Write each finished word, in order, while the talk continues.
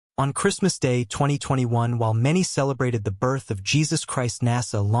On Christmas Day 2021, while many celebrated the birth of Jesus Christ,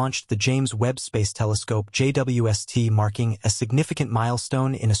 NASA launched the James Webb Space Telescope JWST, marking a significant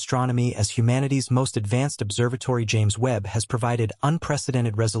milestone in astronomy as humanity's most advanced observatory. James Webb has provided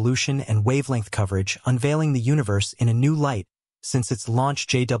unprecedented resolution and wavelength coverage, unveiling the universe in a new light. Since its launch,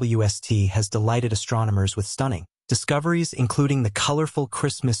 JWST has delighted astronomers with stunning discoveries, including the colorful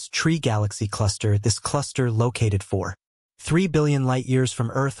Christmas tree galaxy cluster. This cluster, located 3 billion light-years from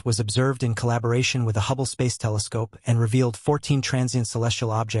Earth, was observed in collaboration with the Hubble Space Telescope and revealed 14 transient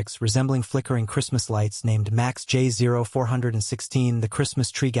celestial objects resembling flickering Christmas lights named Max J0416. The Christmas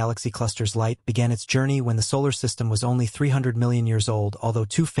tree galaxy cluster's light began its journey when the solar system was only 300 million years old, although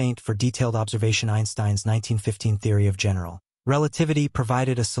too faint for detailed observation. Einstein's 1915 theory of general relativity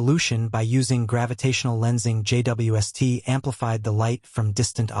provided a solution by using gravitational lensing. JWST amplified the light from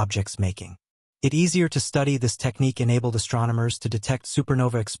distant objects, making it easier to study. This technique enabled astronomers to detect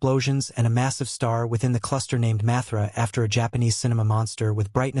supernova explosions and a massive star within the cluster named Mathra, after a Japanese cinema monster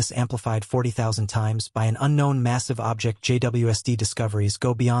with brightness amplified 40,000 times by an unknown massive object. JWST discoveries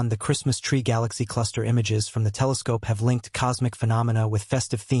go beyond the Christmas tree galaxy cluster. Images from the telescope have linked cosmic phenomena with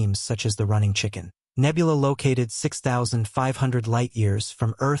festive themes such as the running chicken nebula, located 6,500 light-years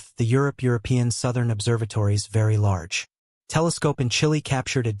from Earth. The European Southern Observatory's Very Large Telescope in Chile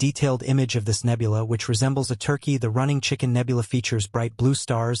captured a detailed image of this nebula, which resembles a turkey. The running chicken nebula features bright blue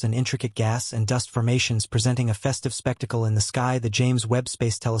stars and intricate gas and dust formations, presenting a festive spectacle in the sky. The James Webb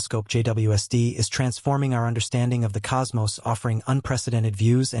Space Telescope JWST is transforming our understanding of the cosmos, offering unprecedented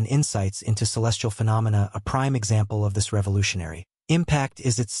views and insights into celestial phenomena. A prime example of this revolutionary impact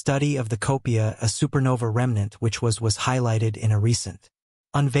is its study of the Copia, a supernova remnant which was highlighted in a recent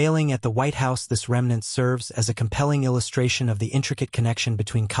unveiling at the White House. This remnant serves as a compelling illustration of the intricate connection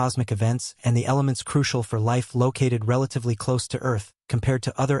between cosmic events and the elements crucial for life. Located relatively close to Earth, compared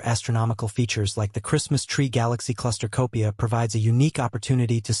to other astronomical features like the Christmas tree galaxy cluster, Copia provides a unique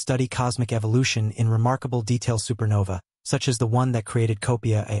opportunity to study cosmic evolution in remarkable detail. Supernova, such as the one that created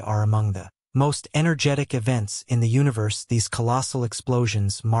Copia A, are among the most energetic events in the universe. These colossal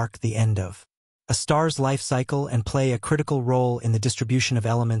explosions mark the end of a star's life cycle and play a critical role in the distribution of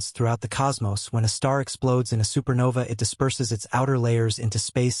elements throughout the cosmos. When a star explodes in a supernova, it disperses its outer layers into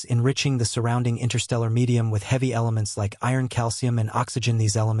space, enriching the surrounding interstellar medium with heavy elements like iron, calcium, and oxygen.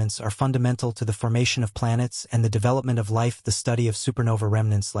 These elements are fundamental to the formation of planets and the development of life. The study of supernova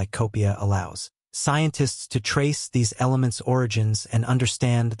remnants like Copia allows scientists to trace these elements' origins and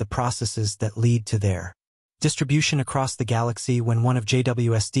understand the processes that lead to their distribution across the galaxy. One of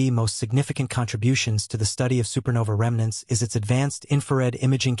JWST's most significant contributions to the study of supernova remnants is its advanced infrared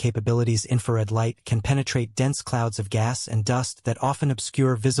imaging capabilities. Infrared light can penetrate dense clouds of gas and dust that often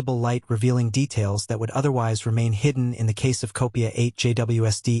obscure visible light, revealing details that would otherwise remain hidden. In the case of Copia 8,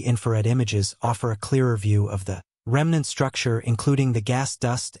 JWST infrared images offer a clearer view of the remnant structure, including the gas,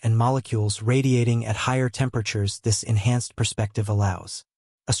 dust, and molecules radiating at higher temperatures. This enhanced perspective allows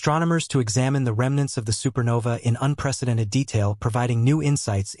astronomers to examine the remnants of the supernova in unprecedented detail, providing new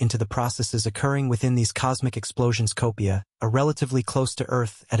insights into the processes occurring within these cosmic explosions. Copia, a relatively close to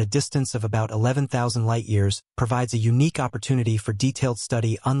Earth at a distance of about 11,000 light-years, provides a unique opportunity for detailed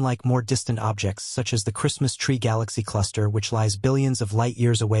study. Unlike more distant objects such as the Christmas tree galaxy cluster, which lies billions of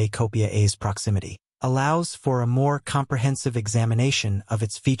light-years away, Copia A's proximity allows for a more comprehensive examination of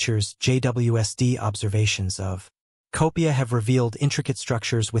its features. JWST observations of Copia have revealed intricate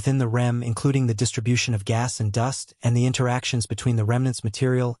structures within the REM, including the distribution of gas and dust and the interactions between the remnant's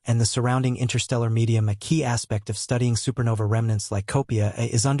material and the surrounding interstellar medium. A key aspect of studying supernova remnants like Copia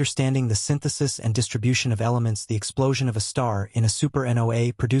is understanding the synthesis and distribution of elements. The explosion of a star in a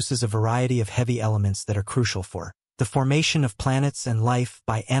supernova produces a variety of heavy elements that are crucial for the formation of planets and life.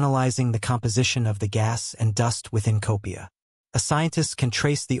 By analyzing the composition of the gas and dust within Copia, a scientist can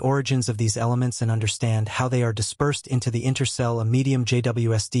trace the origins of these elements and understand how they are dispersed into the interstellar medium.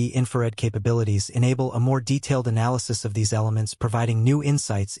 JWST infrared capabilities enable a more detailed analysis of these elements, providing new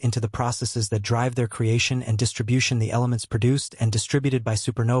insights into the processes that drive their creation and distribution. The elements produced and distributed by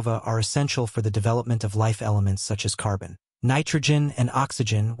supernova are essential for the development of life. Elements such as carbon, nitrogen, and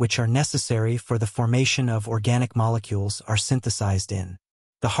oxygen, which are necessary for the formation of organic molecules, are synthesized in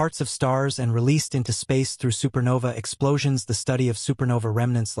the hearts of stars and released into space through supernova explosions. The study of supernova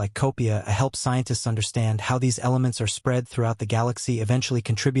remnants like Copia helps scientists understand how these elements are spread throughout the galaxy, eventually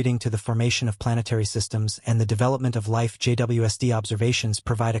contributing to the formation of planetary systems and the development of life. JWST observations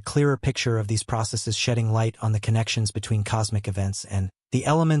provide a clearer picture of these processes, shedding light on the connections between cosmic events and the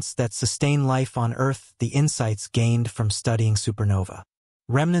elements that sustain life on Earth. The insights gained from studying supernova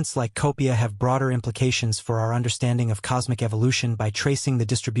Remnants like Copia have broader implications for our understanding of cosmic evolution by tracing the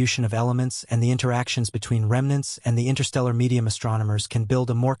distribution of elements and the interactions between remnants and the interstellar medium. Astronomers can build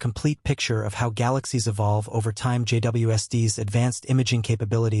a more complete picture of how galaxies evolve over time. JWST's advanced imaging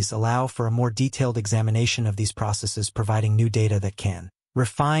capabilities allow for a more detailed examination of these processes, providing new data that can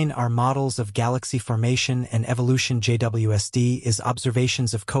refine our models of galaxy formation and evolution. JWST is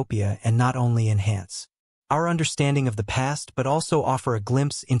observations of Copia and not only enhance our understanding of the past, but also offer a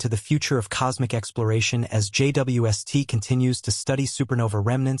glimpse into the future of cosmic exploration. As JWST continues to study supernova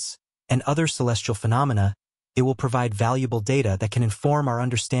remnants and other celestial phenomena, it will provide valuable data that can inform our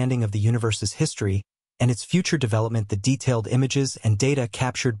understanding of the universe's history and its future development. The detailed images and data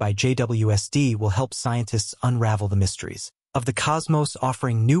captured by JWST will help scientists unravel the mysteries of the cosmos,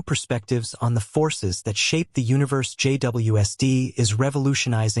 offering new perspectives on the forces that shape the universe. JWST is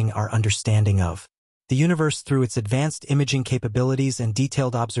revolutionizing our understanding of the universe through its advanced imaging capabilities and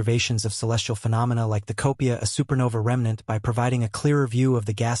detailed observations of celestial phenomena like the Copia, a supernova remnant. By providing a clearer view of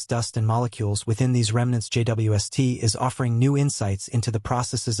the gas, dust, and molecules within these remnants, JWST is offering new insights into the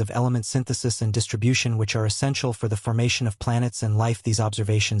processes of element synthesis and distribution, which are essential for the formation of planets and life. These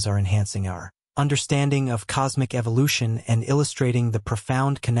observations are enhancing our understanding of cosmic evolution and illustrating the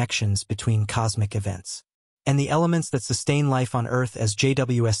profound connections between cosmic events and the elements that sustain life on Earth. As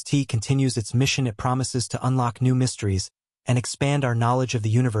JWST continues its mission, it promises to unlock new mysteries and expand our knowledge of the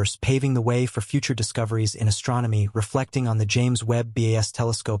universe, paving the way for future discoveries in astronomy. Reflecting on the James Webb Space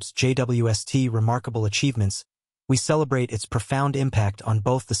Telescope's JWST remarkable achievements, we celebrate its profound impact on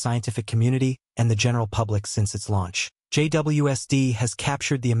both the scientific community and the general public. Since its launch, JWST has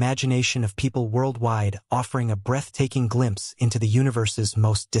captured the imagination of people worldwide, offering a breathtaking glimpse into the universe's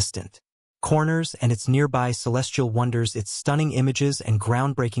most distant corners and its nearby celestial wonders. Its stunning images and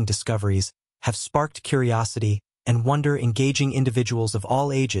groundbreaking discoveries have sparked curiosity and wonder, engaging individuals of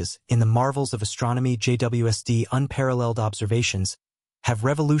all ages in the marvels of astronomy. JWST unparalleled observations have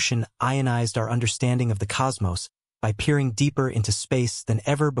revolutionized our understanding of the cosmos by peering deeper into space than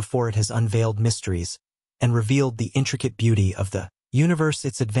ever before. It has unveiled mysteries and revealed the intricate beauty of the universe.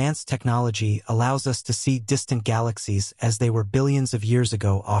 Its advanced technology allows us to see distant galaxies as they were billions of years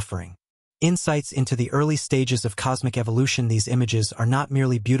ago, offering insights into the early stages of cosmic evolution. These images are not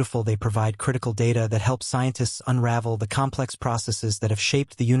merely beautiful, they provide critical data that help scientists unravel the complex processes that have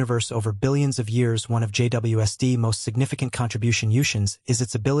shaped the universe over billions of years. One of JWST's most significant contributions is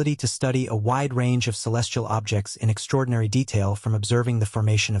its ability to study a wide range of celestial objects in extraordinary detail, from observing the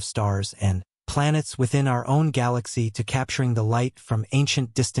formation of stars and planets within our own galaxy to capturing the light from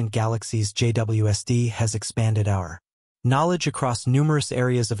ancient distant galaxies. JWST has expanded our knowledge across numerous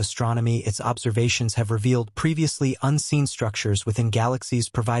areas of astronomy. Its observations have revealed previously unseen structures within galaxies,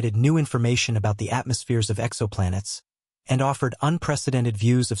 provided new information about the atmospheres of exoplanets, and offered unprecedented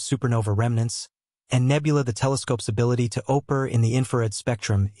views of supernova remnants and nebula. The telescope's ability to operate in the infrared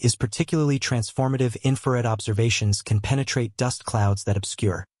spectrum is particularly transformative. Infrared observations can penetrate dust clouds that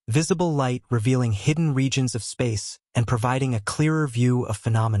obscure visible light, revealing hidden regions of space and providing a clearer view of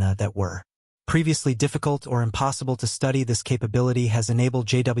phenomena that were previously difficult or impossible to study. This capability has enabled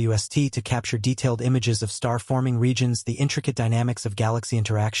JWST to capture detailed images of star-forming regions, the intricate dynamics of galaxy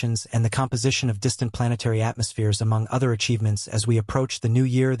interactions, and the composition of distant planetary atmospheres, among other achievements. As we approach the new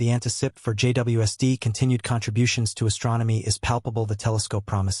year, the anticipation for JWST continued contributions to astronomy is palpable. The telescope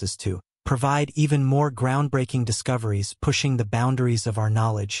promises to provide even more groundbreaking discoveries, pushing the boundaries of our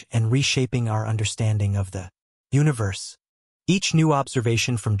knowledge and reshaping our understanding of the universe. Each new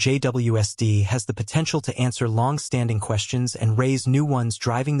observation from JWST has the potential to answer long-standing questions and raise new ones,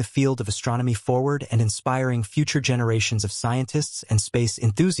 driving the field of astronomy forward and inspiring future generations of scientists and space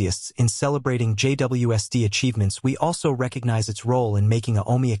enthusiasts. In celebrating JWST achievements, we also recognize its role in making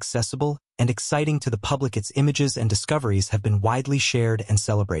astronomy accessible and exciting to the public. Its images and discoveries have been widely shared and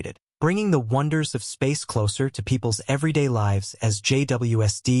celebrated, bringing the wonders of space closer to people's everyday lives. As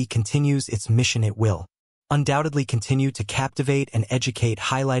JWST continues its mission, it will undoubtedly continue to captivate and educate,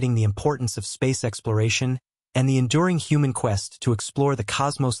 highlighting the importance of space exploration and the enduring human quest to explore the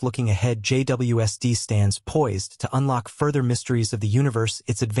cosmos. Looking ahead, JWST stands poised to unlock further mysteries of the universe.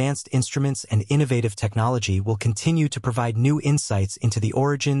 Its advanced instruments and innovative technology will continue to provide new insights into the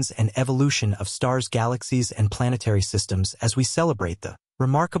origins and evolution of stars, galaxies, and planetary systems. As we celebrate the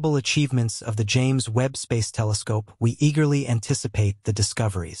remarkable achievements of the James Webb Space Telescope, we eagerly anticipate the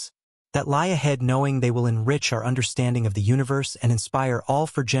discoveries that lie ahead, knowing they will enrich our understanding of the universe and inspire all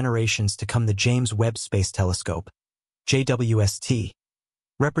for generations to come. The James Webb Space Telescope, JWST,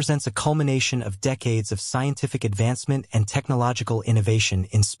 represents a culmination of decades of scientific advancement and technological innovation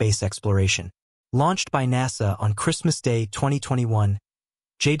in space exploration. Launched by NASA on Christmas Day 2021,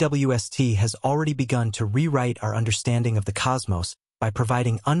 JWST has already begun to rewrite our understanding of the cosmos by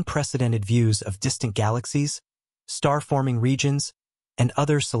providing unprecedented views of distant galaxies, star-forming regions, and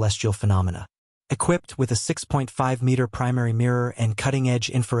other celestial phenomena. Equipped with a 6.5-meter primary mirror and cutting-edge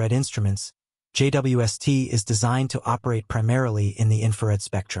infrared instruments, JWST is designed to operate primarily in the infrared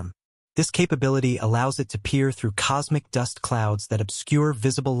spectrum. This capability allows it to peer through cosmic dust clouds that obscure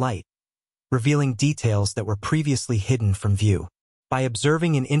visible light, revealing details that were previously hidden from view. By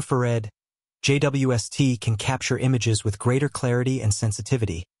observing in infrared, JWST can capture images with greater clarity and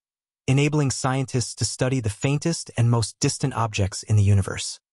sensitivity, enabling scientists to study the faintest and most distant objects in the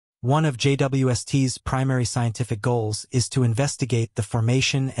universe. One of JWST's primary scientific goals is to investigate the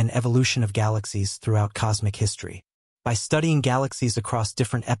formation and evolution of galaxies throughout cosmic history. By studying galaxies across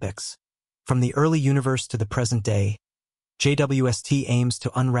different epochs, from the early universe to the present day, JWST aims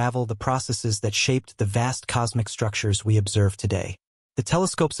to unravel the processes that shaped the vast cosmic structures we observe today. The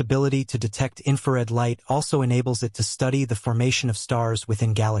telescope's ability to detect infrared light also enables it to study the formation of stars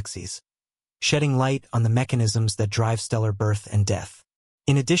within galaxies, shedding light on the mechanisms that drive stellar birth and death.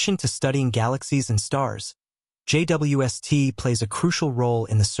 In addition to studying galaxies and stars, JWST plays a crucial role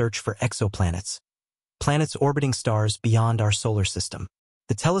in the search for exoplanets, planets orbiting stars beyond our solar system.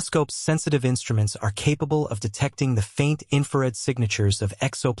 The telescope's sensitive instruments are capable of detecting the faint infrared signatures of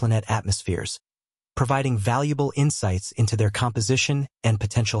exoplanet atmospheres, providing valuable insights into their composition and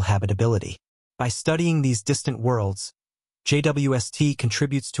potential habitability. By studying these distant worlds, JWST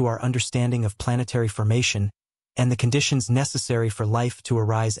contributes to our understanding of planetary formation and the conditions necessary for life to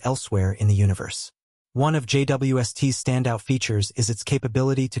arise elsewhere in the universe. One of JWST's standout features is its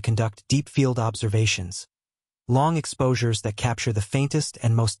capability to conduct deep-field observations, long exposures that capture the faintest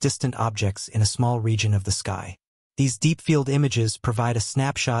and most distant objects in a small region of the sky. These deep-field images provide a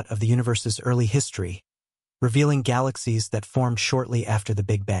snapshot of the universe's early history, revealing galaxies that formed shortly after the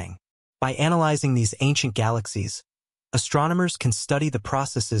Big Bang. By analyzing these ancient galaxies, astronomers can study the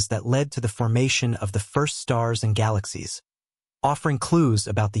processes that led to the formation of the first stars and galaxies, offering clues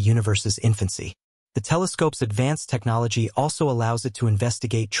about the universe's infancy. The telescope's advanced technology also allows it to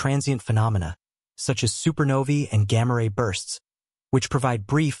investigate transient phenomena, such as supernovae and gamma-ray bursts, which provide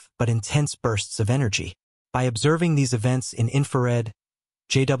brief but intense bursts of energy. By observing these events in infrared,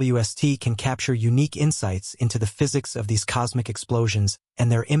 JWST can capture unique insights into the physics of these cosmic explosions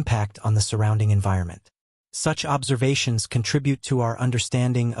and their impact on the surrounding environment. Such observations contribute to our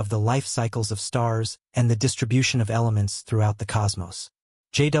understanding of the life cycles of stars and the distribution of elements throughout the cosmos.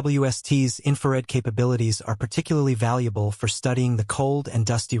 JWST's infrared capabilities are particularly valuable for studying the cold and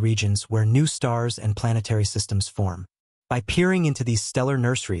dusty regions where new stars and planetary systems form. By peering into these stellar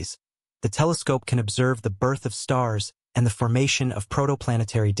nurseries, the telescope can observe the birth of stars and the formation of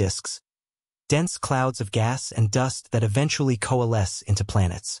protoplanetary disks, dense clouds of gas and dust that eventually coalesce into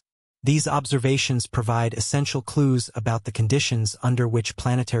planets. These observations provide essential clues about the conditions under which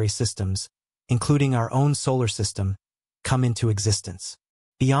planetary systems, including our own solar system, come into existence.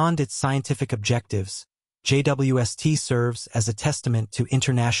 Beyond its scientific objectives, JWST serves as a testament to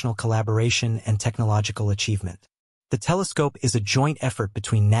international collaboration and technological achievement. The telescope is a joint effort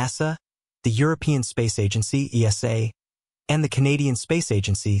between NASA, the European Space Agency (ESA), and the Canadian Space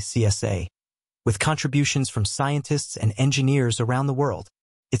Agency (CSA), with contributions from scientists and engineers around the world.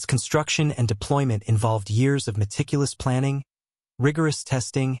 Its construction and deployment involved years of meticulous planning, rigorous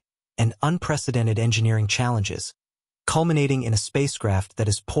testing, and unprecedented engineering challenges, culminating in a spacecraft that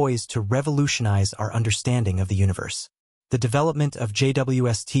is poised to revolutionize our understanding of the universe. The development of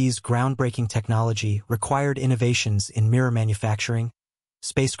JWST's groundbreaking technology required innovations in mirror manufacturing,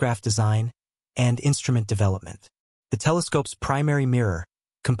 spacecraft design, and instrument development. The telescope's primary mirror,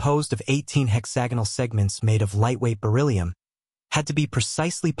 composed of 18 hexagonal segments made of lightweight beryllium, had to be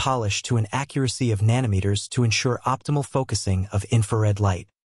precisely polished to an accuracy of nanometers to ensure optimal focusing of infrared light.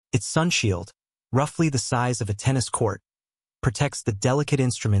 Its sunshield, roughly the size of a tennis court, protects the delicate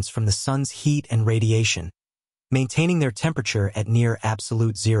instruments from the sun's heat and radiation, maintaining their temperature at near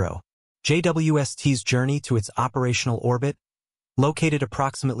absolute zero. JWST's journey to its operational orbit, located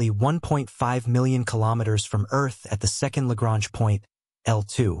approximately 1.5 million kilometers from Earth at the second Lagrange point,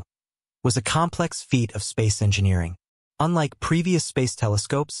 L2, was a complex feat of space engineering. Unlike previous space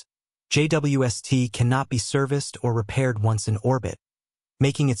telescopes, JWST cannot be serviced or repaired once in orbit,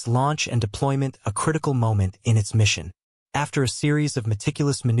 making its launch and deployment a critical moment in its mission. After a series of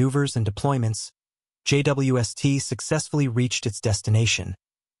meticulous maneuvers and deployments, JWST successfully reached its destination,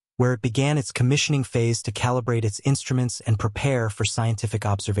 where it began its commissioning phase to calibrate its instruments and prepare for scientific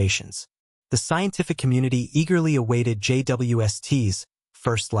observations. The scientific community eagerly awaited JWST's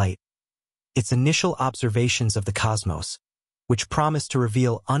first light, its initial observations of the cosmos, which promise to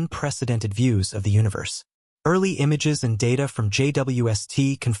reveal unprecedented views of the universe. Early images and data from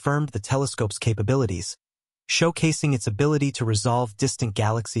JWST confirmed the telescope's capabilities, showcasing its ability to resolve distant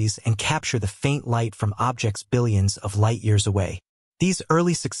galaxies and capture the faint light from objects billions of light-years away. These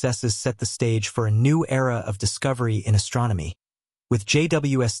early successes set the stage for a new era of discovery in astronomy, with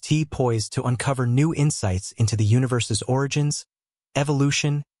JWST poised to uncover new insights into the universe's origins,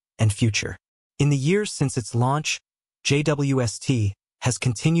 evolution, and future. In the years since its launch, JWST has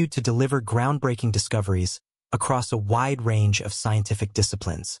continued to deliver groundbreaking discoveries across a wide range of scientific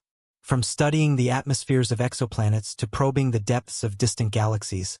disciplines. From studying the atmospheres of exoplanets to probing the depths of distant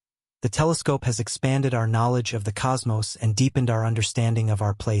galaxies, the telescope has expanded our knowledge of the cosmos and deepened our understanding of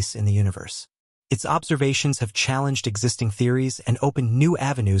our place in the universe. Its observations have challenged existing theories and opened new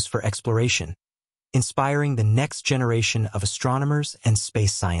avenues for exploration, inspiring the next generation of astronomers and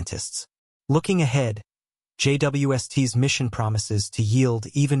space scientists. Looking ahead, JWST's mission promises to yield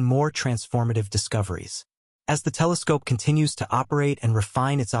even more transformative discoveries. As the telescope continues to operate and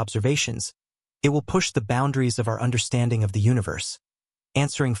refine its observations, it will push the boundaries of our understanding of the universe,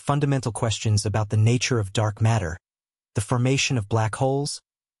 answering fundamental questions about the nature of dark matter, the formation of black holes,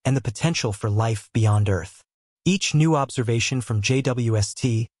 and the potential for life beyond Earth. Each new observation from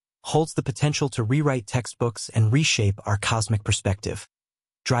JWST holds the potential to rewrite textbooks and reshape our cosmic perspective,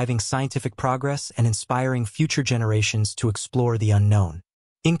 driving scientific progress and inspiring future generations to explore the unknown.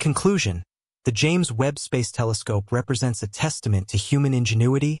 In conclusion, the James Webb Space Telescope represents a testament to human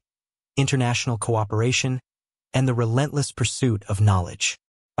ingenuity, international cooperation, and the relentless pursuit of knowledge.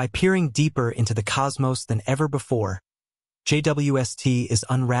 By peering deeper into the cosmos than ever before, JWST is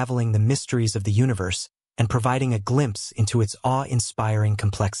unraveling the mysteries of the universe and providing a glimpse into its awe-inspiring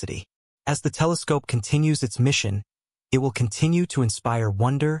complexity. As the telescope continues its mission, it will continue to inspire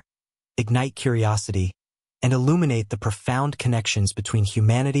wonder, ignite curiosity, and illuminate the profound connections between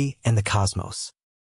humanity and the cosmos.